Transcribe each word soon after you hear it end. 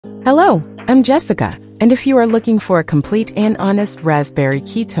Hello, I'm Jessica, and if you are looking for a complete and honest Raspberry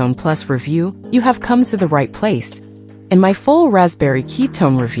Ketone Plus review, you have come to the right place. In my full Raspberry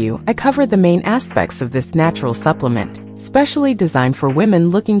Ketone review, I cover the main aspects of this natural supplement, specially designed for women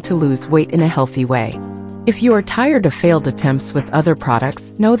looking to lose weight in a healthy way. If you are tired of failed attempts with other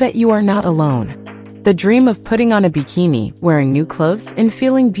products, know that you are not alone. The dream of putting on a bikini, wearing new clothes, and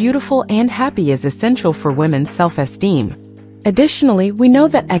feeling beautiful and happy is essential for women's self-esteem. Additionally, we know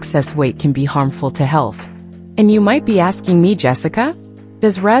that excess weight can be harmful to health. And you might be asking me, Jessica,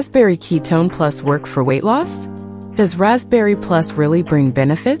 does Raspberry Ketone Plus work for weight loss? Does Raspberry Plus really bring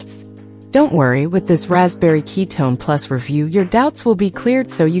benefits? Don't worry, with this Raspberry Ketone Plus review, your doubts will be cleared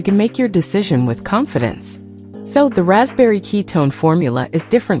so you can make your decision with confidence. So, the Raspberry Ketone formula is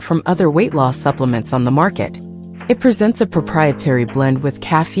different from other weight loss supplements on the market. It presents a proprietary blend with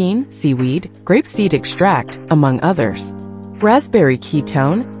caffeine, seaweed, grapeseed extract, among others. Raspberry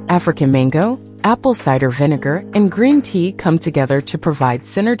ketone, African mango, apple cider vinegar, and green tea come together to provide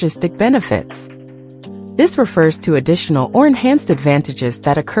synergistic benefits. This refers to additional or enhanced advantages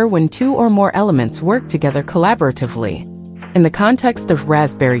that occur when two or more elements work together collaboratively. In the context of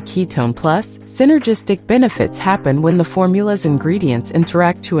Raspberry Ketone Plus, synergistic benefits happen when the formula's ingredients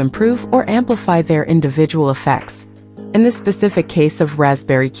interact to improve or amplify their individual effects. In the specific case of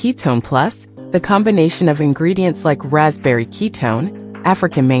Raspberry Ketone Plus, the combination of ingredients like raspberry ketone,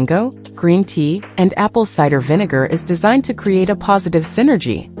 African mango, green tea, and apple cider vinegar is designed to create a positive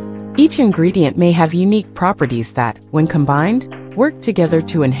synergy. Each ingredient may have unique properties that, when combined, work together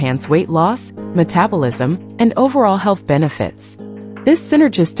to enhance weight loss, metabolism, and overall health benefits. This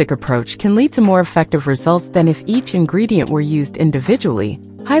synergistic approach can lead to more effective results than if each ingredient were used individually,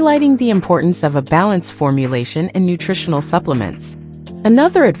 highlighting the importance of a balanced formulation in nutritional supplements.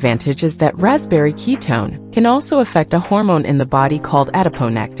 Another advantage is that raspberry ketone can also affect a hormone in the body called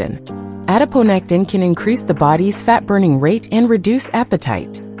adiponectin. Adiponectin can increase the body's fat-burning rate and reduce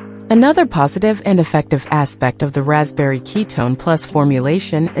appetite. Another positive and effective aspect of the Raspberry Ketone Plus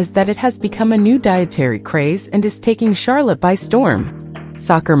formulation is that it has become a new dietary craze and is taking Charlotte by storm.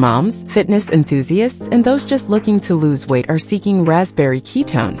 Soccer moms, fitness enthusiasts, and those just looking to lose weight are seeking raspberry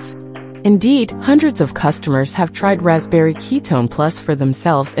ketones. Indeed, hundreds of customers have tried Raspberry Ketone Plus for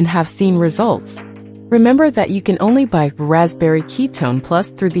themselves and have seen results. Remember that you can only buy Raspberry Ketone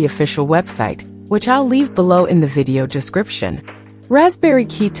Plus through the official website, which I'll leave below in the video description. Raspberry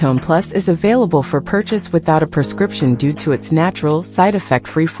Ketone Plus is available for purchase without a prescription due to its natural, side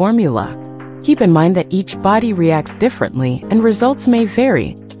effect-free formula. Keep in mind that each body reacts differently and results may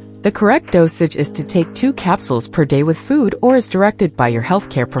vary. The correct dosage is to take 2 capsules per day with food or as directed by your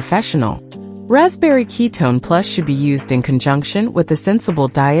healthcare professional. Raspberry Ketone Plus should be used in conjunction with a sensible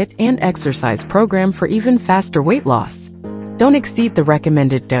diet and exercise program for even faster weight loss. Don't exceed the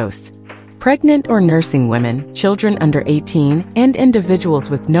recommended dose. Pregnant or nursing women, children under 18, and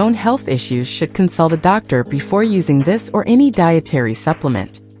individuals with known health issues should consult a doctor before using this or any dietary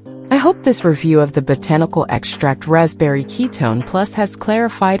supplement. I hope this review of the botanical extract Raspberry Ketone Plus has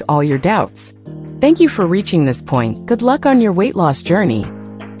clarified all your doubts. Thank you for reaching this point. Good luck on your weight loss journey.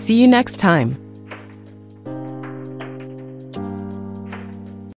 See you next time.